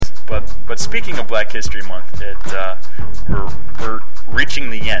But speaking of Black History Month, we're reaching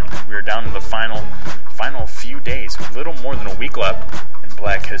the end. We're down to the final few days, a little more than a week left in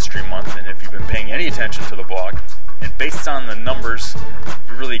Black History Month. And if you've been paying any attention to the blog, and based on the numbers,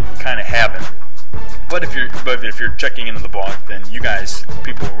 you really kind of haven't. But if you're checking into the blog, then you guys,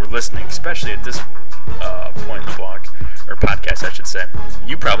 people who are listening, especially at this point in the blog, or podcast I should say,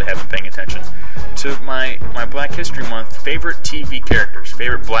 you probably have been paying attention to my Black History Month favorite TV characters,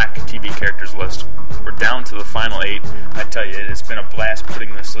 favorite Black TV characters list. We're down to the final 8. I tell you, it has been a blast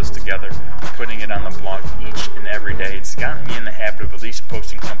putting this list together, putting it on the blog each and every day. It's gotten me in the habit of at least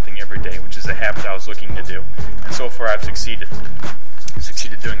posting something every day, which is a habit I was looking to do, and so far I've succeeded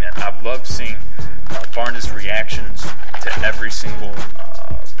doing that. I've loved seeing Barnes' reactions to every single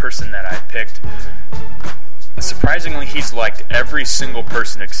person that I picked. Surprisingly, he's liked every single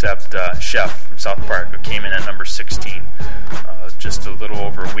person except Chef from South Park, who came in at number 16 just a little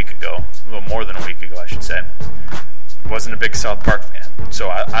over a week ago, a little more than a week ago, I should say. Wasn't a big South Park fan, so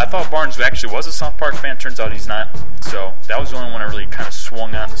I thought Barnes actually was a South Park fan. Turns out he's not. So that was the only one I really kind of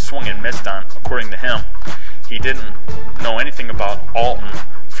swung and missed on, according to him. He didn't know anything about Alton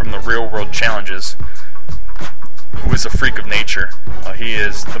from the Real World Challenges, who is a freak of nature. He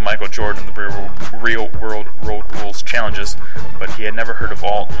is the Michael Jordan of the Real World Road Rules Challenges, but he had never heard of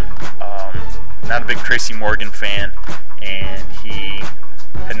Alton. Not a big Tracy Morgan fan, and he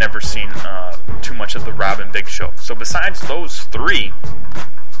had never seen too much of the Robin Big Show. So besides those 3,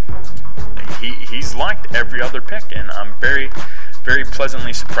 he's liked every other pick, and I'm very, very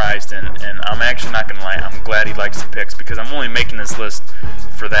pleasantly surprised, and I'm actually not going to lie, I'm glad he likes the picks, because I'm only making this list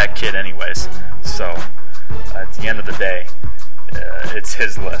for that kid anyways. So at the end of the day, it's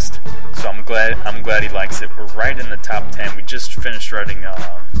his list. So I'm glad he likes it. We're right in the top 10. We just finished writing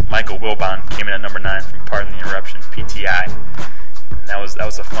Michael Wilbon, came in at number 9 from Pardon the Interruption, PTI. And that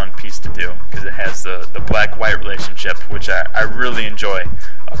was a fun piece to do, because it has the black-white relationship, which I really enjoy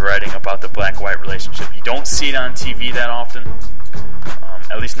writing about the black-white relationship. You don't see it on TV that often,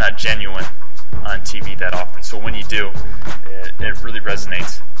 at least not genuine on TV that often. So when you do, it really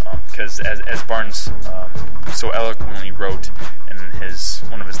resonates, because as Barnes so eloquently wrote in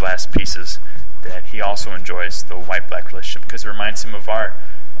one of his last pieces, that he also enjoys the white-black relationship, because it reminds him of our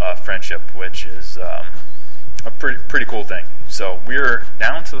friendship, which is a pretty cool thing. So we're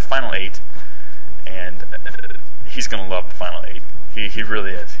down to the final 8, and he's going to love the final 8. He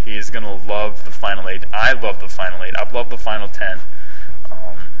really is. He's going to love the final 8. I love the final 8. I've loved the final 10.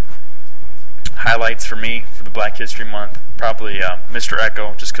 Highlights for me for the Black History Month, probably Mr.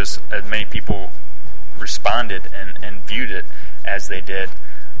 Echo, just because as many people responded and viewed it as they did.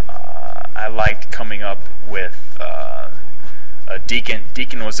 I liked coming up with Deacon.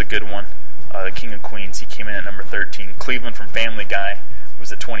 Deacon was a good one. The King of Queens, he came in at number 13. Cleveland from Family Guy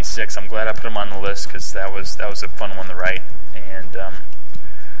was at 26. I'm glad I put him on the list, because that was a fun one to write. And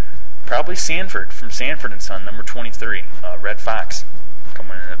probably Sanford from Sanford and Son, number 23. Red Fox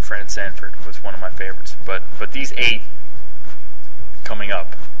coming in at Fred Sanford was one of my favorites. But these 8 coming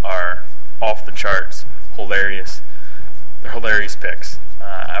up are off the charts, hilarious. They're hilarious picks.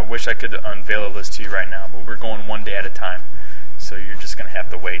 I wish I could unveil a list to you right now, but we're going one day at a time, so you're just going to have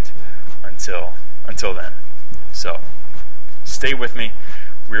to wait until then. So stay with me.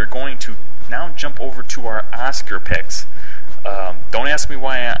 We're going to now jump over to our Oscar picks. Don't ask me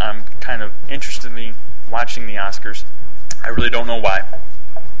why I'm kind of interested in watching the Oscars. I really don't know why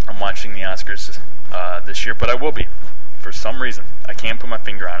I'm watching the Oscars this year, but I will be for some reason. I can't put my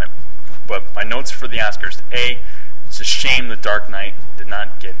finger on it. But my notes for the Oscars: A, it's a shame The Dark Knight did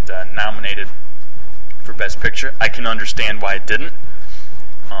not get nominated for Best Picture. I can understand why it didn't,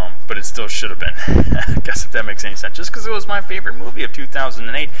 but it still should have been. I guess if that makes any sense. Just because it was my favorite movie of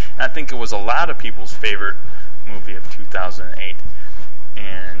 2008, and I think it was a lot of people's favorite movie of 2008.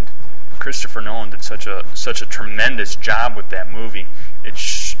 And Christopher Nolan did such a tremendous job with that movie. It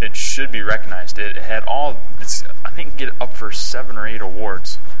should be recognized. It had I think get up for 7 or 8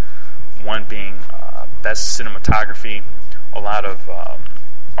 awards. One being best cinematography, a lot of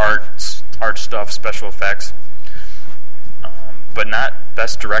art stuff, special effects, but not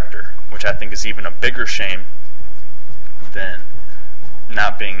best director, which I think is even a bigger shame than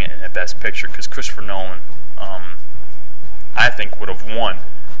not being in a best picture, because Christopher Nolan, I think, would have won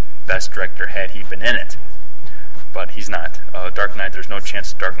best director had he been in it, but he's not. Dark Knight, there's no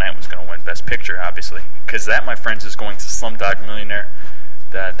chance Dark Knight was going to win best picture, obviously, because that, my friends, is going to Slumdog Millionaire.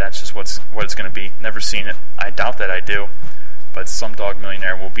 That's just what it's going to be. Never seen it. I doubt that I do, but Slumdog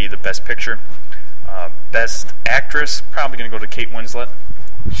Millionaire will be the best picture. Best actress, probably going to go to Kate Winslet.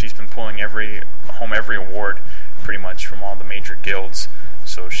 She's been pulling every award pretty much from all the major guilds.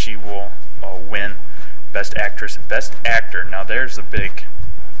 so she will win Best Actress and Best Actor. Now there's the big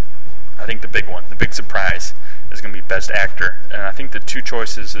one, the big surprise is going to be Best Actor, and I think the two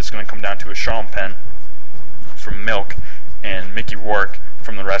choices is going to come down to a Sean Penn from Milk and Mickey Rourke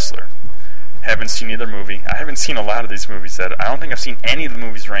from The Wrestler. Haven't seen either movie. I haven't seen a lot of these movies. I don't think I've seen any of the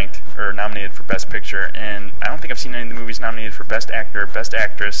movies ranked or nominated for Best Picture, and I don't think I've seen any of the movies nominated for Best Actor, Best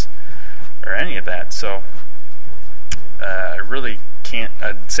Actress, or any of that. So I really can't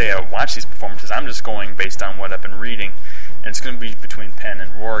say I watch these performances. I'm just going based on what I've been reading, and it's going to be between Penn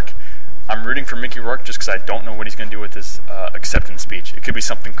and Rourke. I'm rooting for Mickey Rourke just because I don't know what he's going to do with his acceptance speech. It could be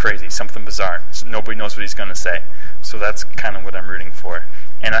something crazy, something bizarre. So nobody knows what he's going to say. So that's kind of what I'm rooting for.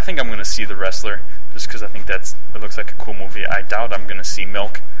 And I think I'm going to see The Wrestler just because I think it looks like a cool movie. I doubt I'm going to see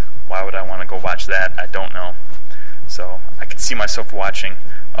Milk. Why would I want to go watch that? I don't know. So I could see myself watching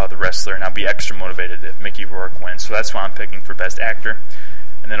The Wrestler, and I'll be extra motivated if Mickey Rourke wins. So that's why I'm picking for Best Actor.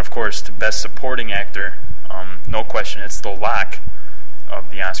 And then, of course, the Best Supporting Actor, no question, it's the lock of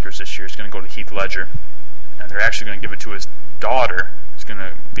the Oscars this year. It's going to go to Heath Ledger, and they're actually going to give it to his daughter. Who's going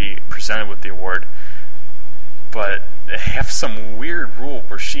to be presented with the award, but they have some weird rule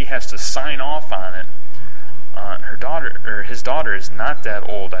where she has to sign off on it. His daughter is not that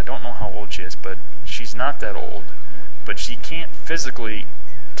old. I don't know how old she is, but she's not that old. But she can't physically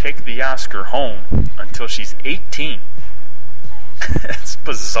take the Oscar home until she's 18. It's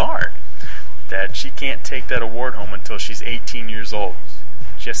bizarre that she can't take that award home until she's 18 years old.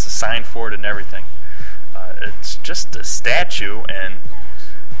 She has to sign for it and everything. It's just a statue, and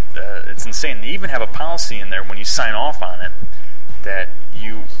it's insane. They even have a policy in there when you sign off on it that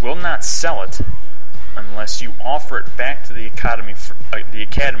you will not sell it unless you offer it back to the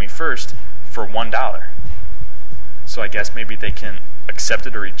Academy first for $1. So I guess maybe they can accept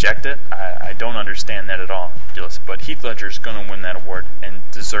it or reject it. I don't understand that at all. But Heath Ledger is going to win that award and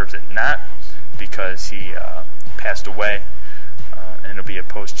deserves it. Not because he passed away, and it'll be a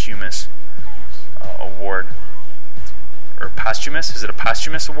posthumous award. Or posthumous? Is it a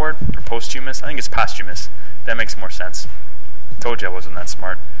posthumous award? Or posthumous? I think it's posthumous. That makes more sense. Told you I wasn't that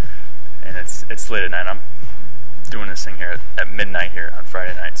smart. And it's late at night. I'm doing this thing here at midnight here on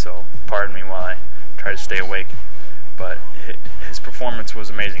Friday night, so pardon me while I try to stay awake. But his performance was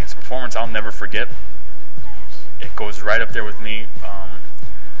amazing. It's a performance I'll never forget. It goes right up there with me,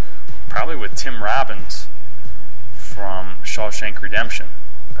 probably with Tim Robbins from Shawshank Redemption.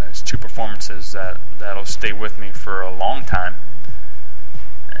 It's two performances that'll stay with me for a long time.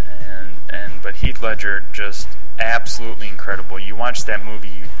 But Heath Ledger, just absolutely incredible. You watch that movie,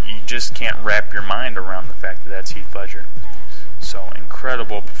 you just can't wrap your mind around the fact that that's Heath Ledger. So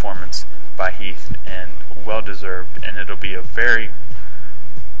incredible performance by Heath, and well deserved, and it'll be a very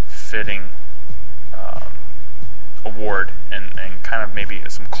fitting award and kind of maybe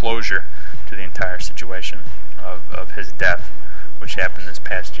some closure to the entire situation of his death, which happened this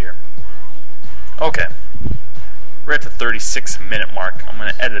past year. Okay, we're at the 36-minute mark. I'm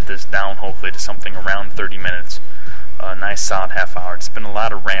going to edit this down hopefully to something around 30 minutes. A nice solid half hour. It's been a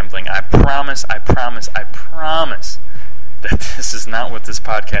lot of rambling. I promise that this is not what this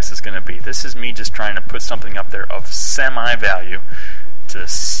podcast is going to be. This is me just trying to put something up there of semi-value to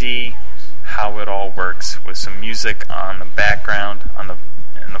see how it all works with some music on the background, in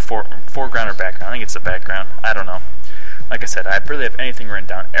the foreground or background. I think it's the background. I don't know. Like I said, I barely have anything written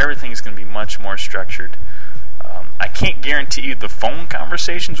down. Everything is going to be much more structured. I can't guarantee you the phone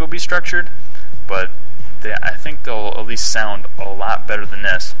conversations will be structured, but I think they'll at least sound a lot better than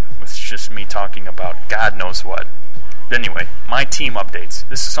this, with just me talking about God knows what. But anyway, my team updates.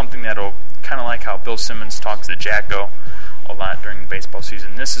 This is something that'll kind of like how Bill Simmons talks to Jacko a lot during the baseball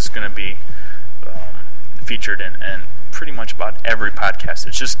season. This is going to be featured in pretty much about every podcast.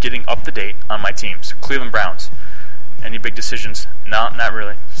 It's just getting up to date on my teams. Cleveland Browns. Any big decisions? No, not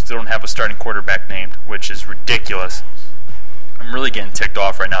really. Still don't have a starting quarterback named, which is ridiculous. I'm really getting ticked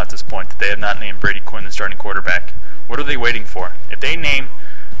off right now at this point that they have not named Brady Quinn the starting quarterback. What are they waiting for? If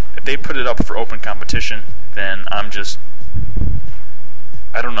they put it up for open competition, then I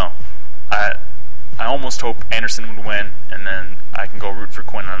don't know. I almost hope Anderson would win, and then I can go root for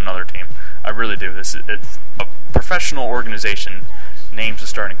Quinn on another team. I really do. It's a professional organization names a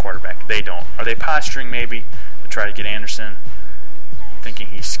starting quarterback. They don't. Are they posturing maybe to try to get Anderson, thinking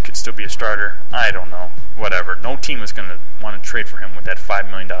he could still be a starter? I don't know. Whatever. No team is going to want to trade for him with that $5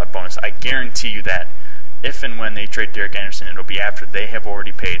 million bonus. I guarantee you that. If and when they trade Derek Anderson, it'll be after they have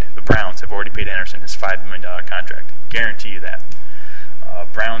already paid. The Browns have already paid Anderson his $5 million contract. Guarantee you that.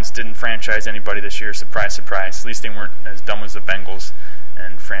 Browns didn't franchise anybody this year. Surprise, surprise. At least they weren't as dumb as the Bengals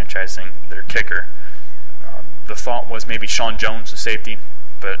and franchising their kicker. The thought was maybe Sean Jones, the safety.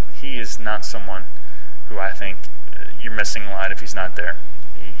 but he is not someone who I think you're missing a lot if he's not there.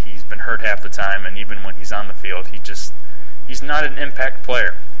 He's been hurt half the time, and even when he's on the field, he's not an impact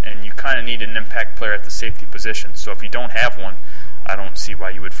player, and you kind of need an impact player at the safety position. So if you don't have one, I don't see why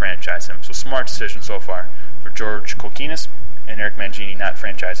you would franchise him. So smart decision so far for George Kokinis and Eric Mangini not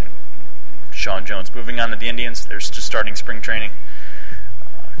franchising Sean Jones. Moving on to the Indians, they're just starting spring training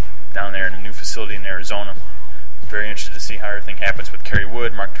down there in a new facility in Arizona. Very interested to see how everything happens with Kerry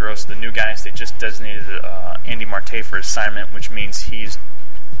Wood, Mark DeRosa, the new guys. They just designated Andy Marte for assignment, which means he's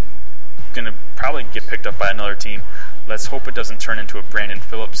going to probably get picked up by another team. Let's hope it doesn't turn into a Brandon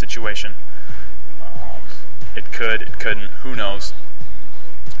Phillips situation. It could, it couldn't, who knows.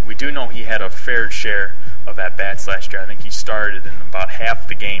 We do know he had a fair share of at-bats last year. I think he started in about half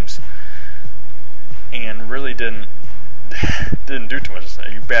the games and really didn't do too much.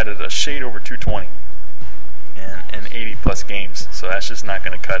 He batted a shade over 220 in 80-plus games, so that's just not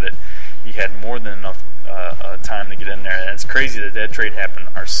going to cut it. He had more than enough time to get in there, and it's crazy that trade happened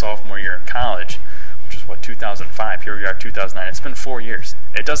our sophomore year in college, which is, 2005. Here we are, 2009. It's been 4 years.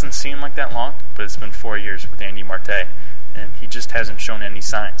 It doesn't seem like that long, but it's been 4 years with Andy Marte, and he just hasn't shown any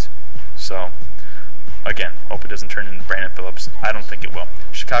signs. So, again, hope it doesn't turn into Brandon Phillips. I don't think it will.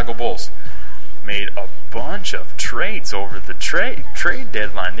 Chicago Bulls made a bunch of trades over the trade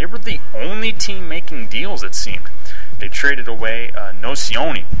deadline. They were the only team making deals, it seemed. They traded away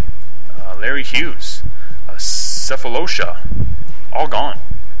Nocioni, Larry Hughes, Cephalosha, all gone.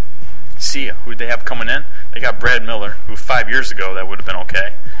 Sia, who they have coming in? They got Brad Miller, who 5 years ago that would have been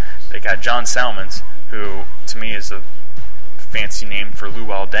okay. They got John Salmons, who to me is a fancy name for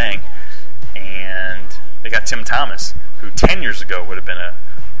Luol Deng, and they got Tim Thomas, who 10 years ago would have been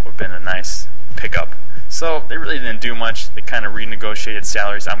a nice pickup. So they really didn't do much. They kind of renegotiated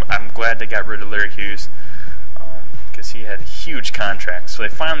salaries. I'm glad they got rid of Larry Hughes because he had a huge contract. So they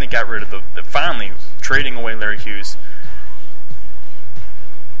finally got rid of finally trading away Larry Hughes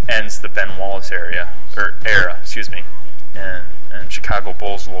ends the Ben Wallace era, in Chicago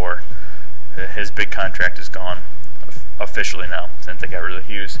Bulls lore. His big contract is gone officially now since they got rid of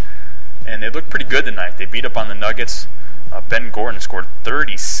Hughes. And they looked pretty good tonight. They beat up on the Nuggets. Ben Gordon scored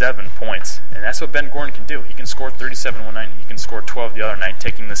 37 points, and that's what Ben Gordon can do. He can score 37 one night, and he can score 12 the other night,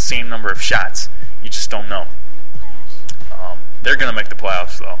 taking the same number of shots. You just don't know. They're going to make the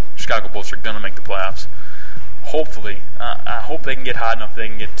playoffs, though. Chicago Bulls are going to make the playoffs. Hopefully, I hope they can get hot enough they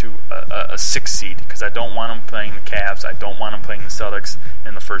can get to a 6 seed, because I don't want them playing the Cavs. I don't want them playing the Celtics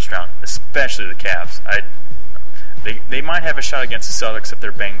in the first round, especially the Cavs. They might have a shot against the Celtics if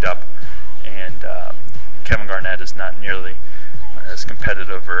they're banged up, and Kevin Garnett is not nearly as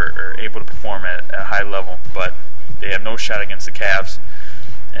competitive or able to perform at a high level, but they have no shot against the Cavs,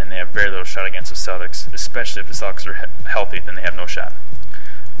 and they have very little shot against the Celtics, especially if the Celtics are healthy, then they have no shot.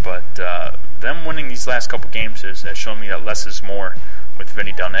 But them winning these last couple games has shown me that less is more with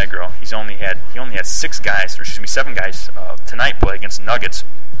Vinny Del Negro. He only had 7 guys tonight play against the Nuggets.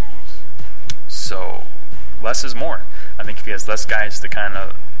 So less is more. I think if he has less guys to kind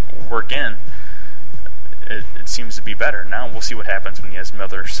of work in, it seems to be better. Now we'll see what happens when he has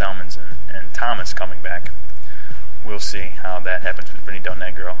Miller, Salmons, and Thomas coming back. We'll see how that happens with Vinny Del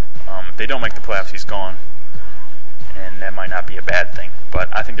Negro. If they don't make the playoffs, he's gone, and that might not be a bad thing, but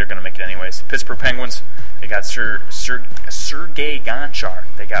I think they're going to make it anyways. Pittsburgh Penguins, they got Sergei Gonchar.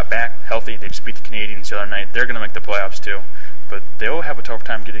 They got back healthy. They just beat the Canadiens the other night. They're going to make the playoffs too, but they'll have a tough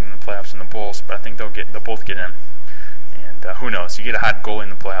time getting in the playoffs in the Bulls, but I think they'll both get in. And who knows? You get a hot goalie in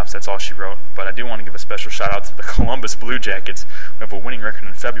the playoffs. That's all she wrote. But I do want to give a special shout-out to the Columbus Blue Jackets, who have a winning record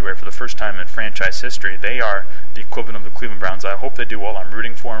in February for the first time in franchise history. They are the equivalent of the Cleveland Browns. I hope they do well. I'm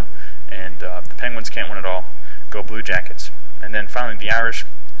rooting for them. And the Penguins can't win it all. Go Blue Jackets. And then finally, the Irish.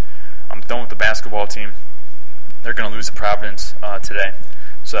 I'm done with the basketball team. They're going to lose to Providence today,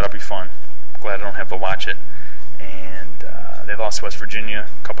 so that'll be fun. Glad I don't have to watch it. And they lost to West Virginia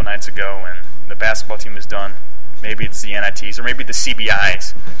a couple nights ago, and the basketball team is done. Maybe it's the NITs, or maybe the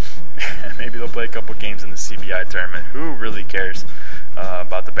CBIs. Maybe they'll play a couple games in the CBI tournament. Who really cares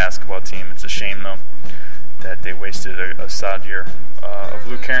about the basketball team? It's a shame, though, that they wasted a solid year of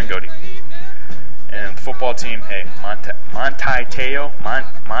Luke Carangody. And the football team, hey, Manti Te'o,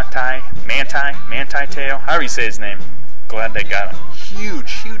 however you say his name. Glad they got a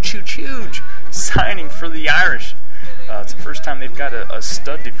huge signing for the Irish. It's the first time they've got a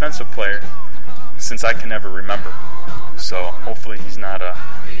stud defensive player since I can ever remember. So hopefully he's not a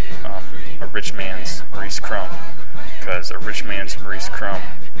rich man's Maurice Crum, because a rich man's Maurice Crum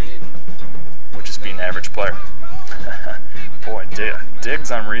would just be an average player. Boy,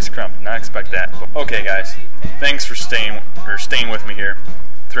 digs on Maurice Crum. Did not expect that. Okay, guys, thanks for staying with me here.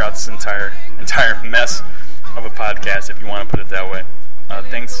 throughout this entire mess of a podcast, if you want to put it that way.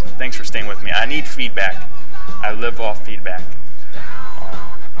 Thanks for staying with me. I need feedback. I live off feedback.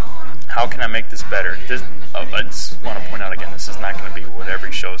 How can I make this better? I just want to point out again, this is not going to be what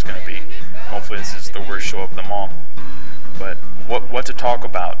every show is going to be. Hopefully this is the worst show of them all. But what to talk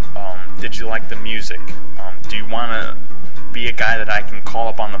about? Did you like the music? Do you want to be a guy that I can call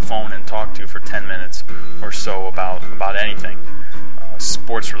up on the phone and talk to for 10 minutes or so about anything,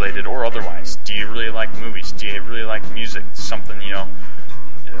 sports related or otherwise? Do you really like movies? Do you really like music? Something,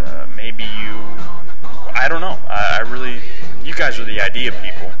 maybe I don't know. You guys are the idea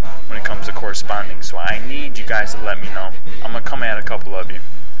people when it comes to corresponding, so I need you guys to let me know. I'm going to come at a couple of you,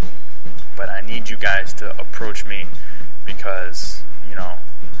 but I need you guys to approach me because,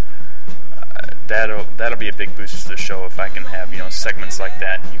 that'll be a big boost to the show if I can have, segments like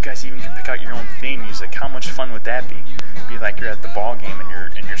that. You guys even can pick out your own theme music. How much fun would that be? Be like you're at the ball game and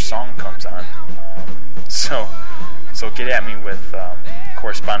your song comes on. So get at me with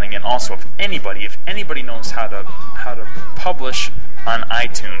corresponding, and also if anybody knows how to publish on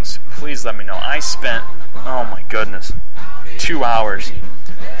iTunes, please let me know. I spent 2 hours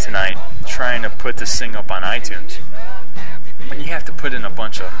tonight trying to put this thing up on iTunes. And you have to put in a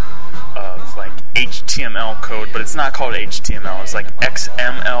bunch of like HTML code, but it's not called HTML. It's like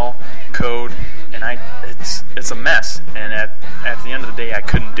XML code, and it's a mess. And at the end of the day, I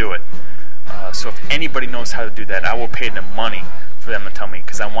couldn't do it. So if anybody knows how to do that, I will pay them money for them to tell me,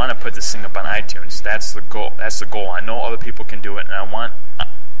 because I want to put this thing up on iTunes. That's the goal. I know other people can do it, and I want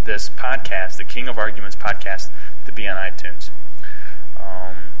this podcast, the King of Arguments podcast, to be on iTunes.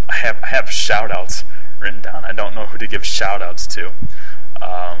 I have shout-outs written down. I don't know who to give shout-outs to.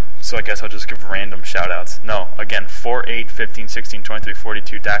 So I guess I'll just give random shout-outs. No, again,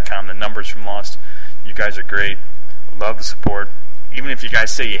 4815162342.com. The numbers from Lost. You guys are great. Love the support. Even if you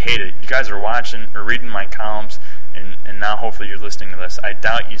guys say you hate it, you guys are watching or reading my columns, and now hopefully you're listening to this. I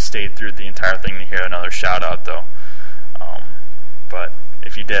doubt you stayed through the entire thing to hear another shout-out, though. But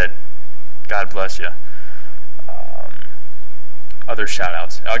if you did, God bless you. Other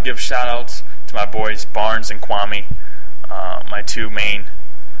shout-outs. I'll give shout-outs to my boys Barnes and Kwame, my two main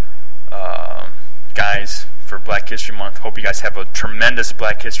guys for Black History Month. Hope you guys have a tremendous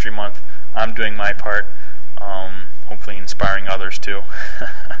Black History Month. I'm doing my part, hopefully inspiring others too.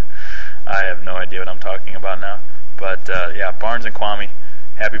 I have no idea what I'm talking about now. But Barnes and Kwame,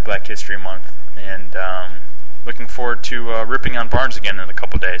 happy Black History Month. And looking forward to ripping on Barnes again in a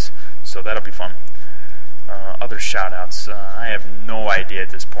couple days. So that'll be fun. Other shout-outs. I have no idea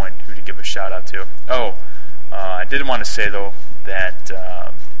at this point who to give a shout-out to. I did want to say, though, that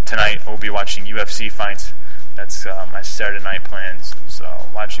tonight we'll be watching UFC fights. That's my Saturday night plans. So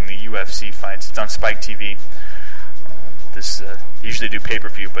watching the UFC fights. It's on Spike TV. They usually do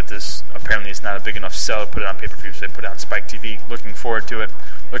pay-per-view, but this apparently is not a big enough sell to put it on pay-per-view, so they put it on Spike TV. Looking forward to it.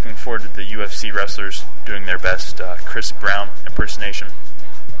 Looking forward to the UFC wrestlers doing their best Chris Brown impersonation.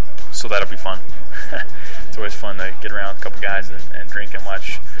 So that'll be fun. It's always fun to get around with a couple guys and drink and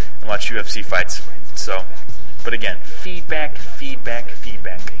watch UFC fights. So, but again, feedback.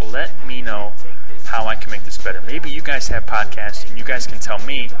 Let me know how I can make this better. Maybe you guys have podcasts and you guys can tell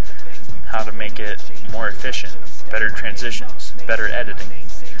me how to make it more efficient, better transitions, better editing,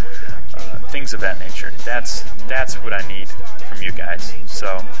 things of that nature. That's what I need from you guys.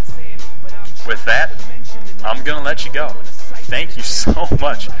 So, with that, I'm gonna let you go. Thank you so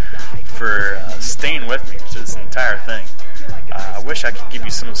much for staying with me through this entire thing. I wish I could give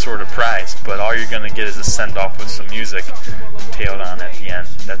you some sort of prize, but all you're going to get is a send-off with some music tailed on at the end.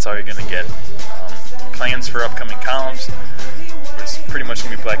 That's all you're going to get. Plans for upcoming columns. It's pretty much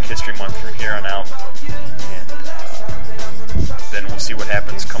going to be Black History Month from here on out. And then we'll see what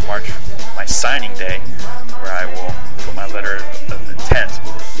happens come March, my signing day, where I will put my letter of intent to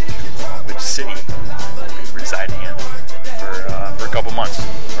which city I will be residing in for a couple months,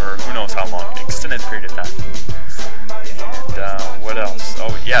 or who knows how long, an extended period of time. And what else?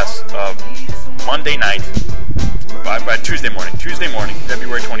 Oh, yes, Monday night, by Tuesday morning,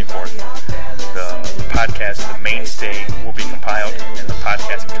 February 24th, the podcast, the mainstay, will be compiled in the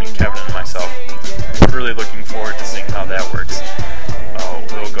podcast between Kevin and myself. Really looking